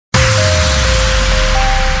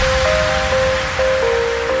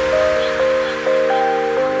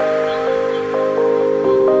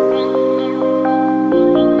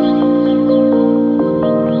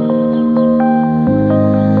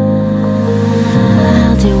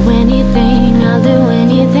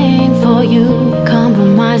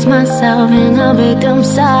myself in a victim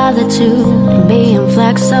solitude. Being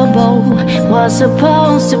flexible was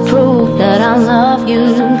supposed to prove that I love you.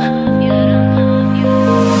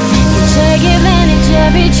 You take advantage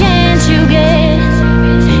every chance you get.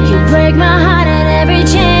 You break my heart at every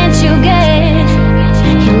chance you get.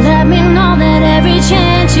 You let me know that every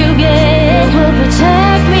chance you get will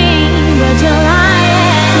protect me, but you're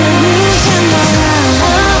lying. You're using my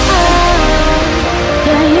love.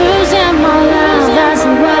 You're using my love as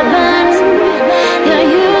a weapon. You're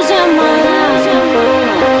using my love.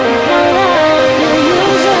 You're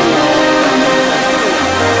using my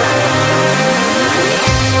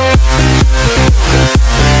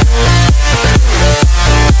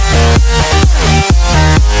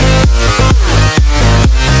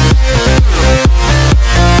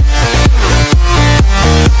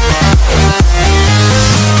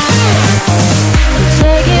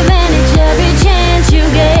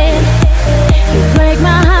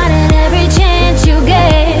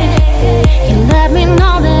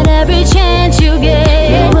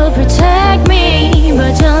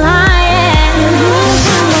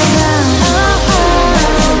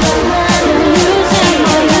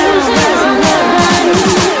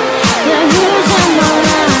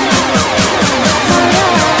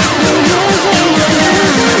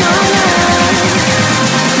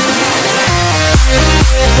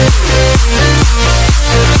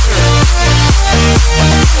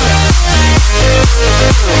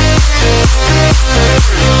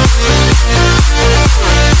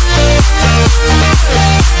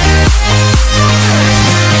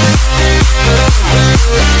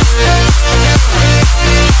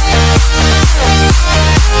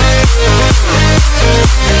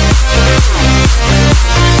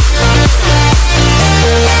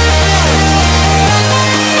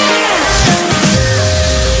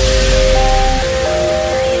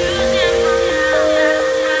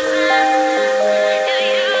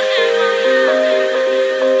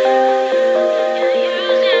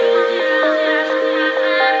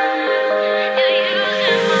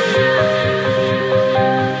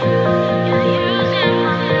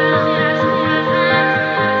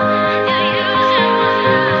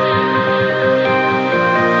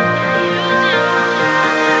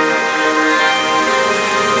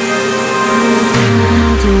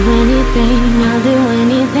I'll do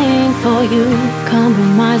anything for you.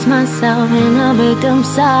 Compromise myself in a victim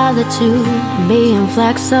solitude. Being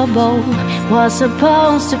flexible was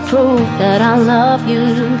supposed to prove that I love you.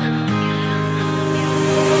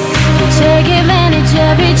 You take advantage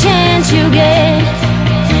every chance you get.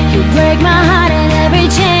 You break my heart at every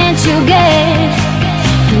chance you get.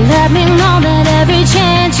 You let me know that every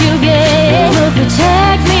chance you get will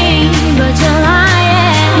protect me, but you're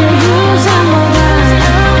lying.